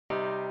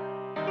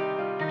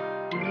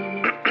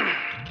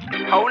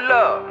Hold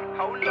up.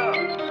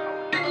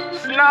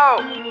 Snow.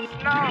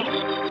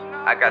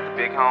 I got the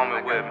big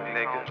homie with me,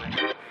 nigga.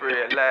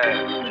 Free at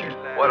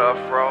last. What up,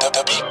 bro?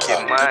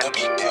 Get money.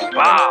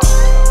 Bow.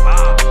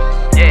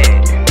 Yeah.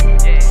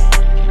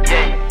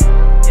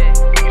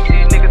 You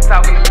see niggas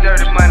talking this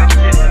dirty money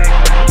shit,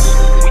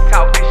 nigga. We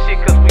talk this shit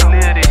cause we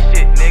live this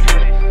shit, nigga.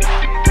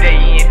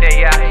 Day in,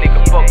 day out,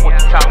 nigga. Fuck what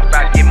you talking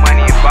about, get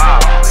money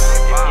involved.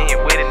 You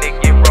ain't with it,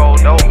 nigga, get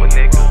rolled over,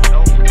 nigga.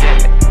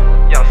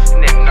 Yeah, young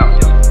snip, no.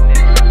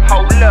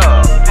 Hold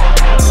up.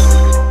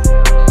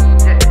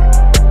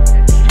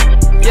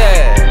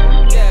 Yeah.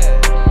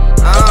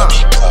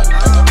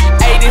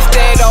 80s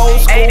that old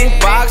school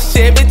box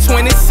Chevy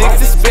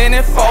 26 is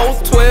spinning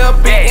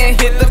 412 beating,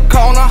 hit the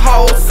corner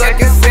hole,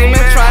 sucking semen,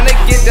 trying to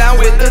get down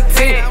with the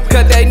team,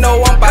 cause they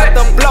know I'm about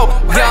to blow.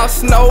 Young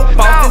Snow,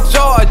 Boston,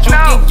 George, you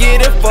can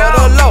get it for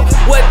the low.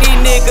 What these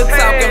niggas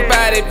talking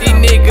about if these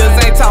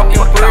niggas ain't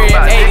talking bread?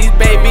 80s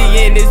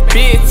baby in this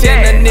bitch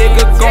and the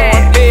nigga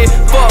going dead.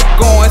 Fuck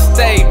going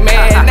state,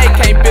 man, they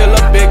can't build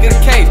a bigger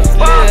case.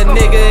 Little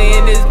nigga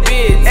in this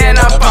bitch and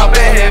I'm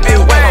pumping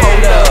heavyweight.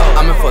 Hold up,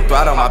 I'm in full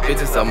throttle, my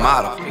bitch is a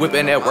model.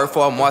 Whipping that work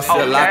for a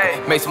Marcel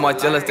locker. Makes more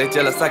jealous, they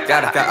jealous, I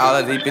got it. Got all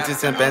of these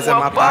bitches and bands in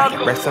my pocket.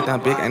 Racks up down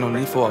big, ain't no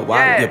need for a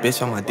wallet. Your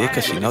bitch on my dick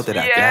cause she know that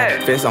I got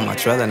it. Feds on my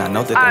trail and I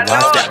know that they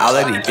watch. Got all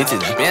of these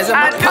bitches and bands in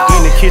my pocket.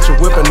 In the kitchen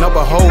whipping up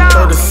a whole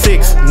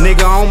 36,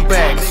 nigga on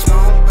backs.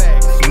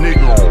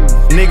 Nigga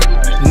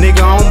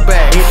on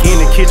back. In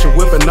the kitchen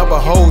whipping up a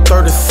whole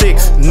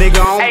 36, nigga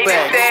on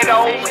back. That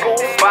old school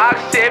box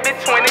Chevy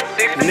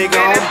 26, nigga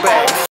on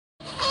back.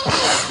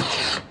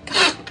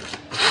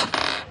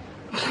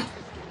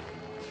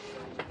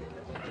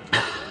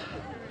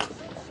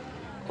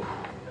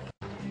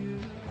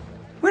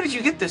 Where did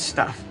you get this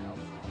stuff?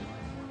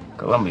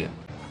 Colombia.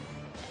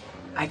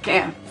 I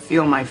can't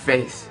feel my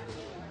face.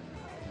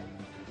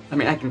 I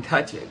mean, I can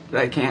touch it,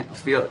 but I can't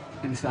feel it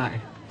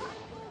inside.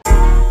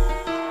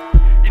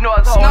 You know,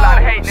 it's a whole lot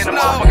of hating in the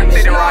motherfucking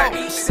city, right?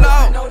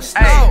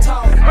 Hey,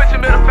 put your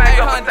middle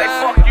finger up and say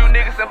fuck you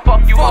niggas and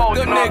fuck you hoes,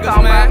 you know what I'm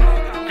talking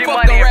about? Get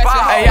money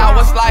involved. Hey, I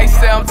was like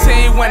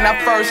 17 when I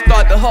first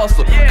started to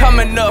hustle.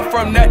 Coming up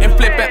from nothing,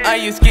 flipping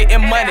onions,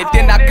 getting money.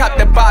 Then I copped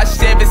the box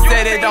Chevy,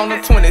 set it on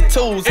the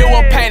 22s. It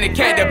was painted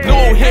candy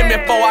blue, hit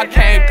me before I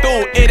came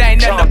through. It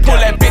ain't nothing to pull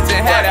that bitch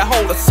and have that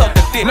hole to suck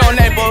the dick. No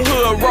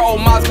neighborhood role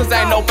models, cause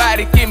ain't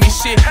nobody give me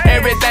shit.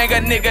 Everything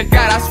a nigga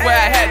got, I swear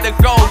I had to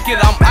go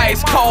get. I'm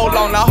ice cold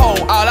on the hole,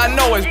 all I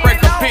know is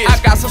break a bitch. I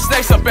got some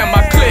snakes up in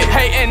my clip,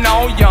 hating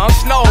on Young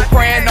Snow,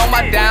 praying on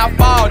my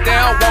downfall. They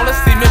don't wanna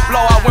see me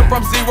blow, I went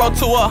from 0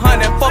 to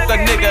 100, fuck a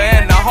nigga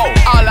in the hole.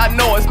 All I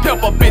know is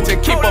pimp a bitch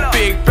and keep a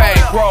big bang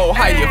roll.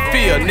 How you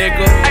feel,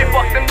 nigga? Hey,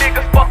 fuck them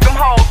niggas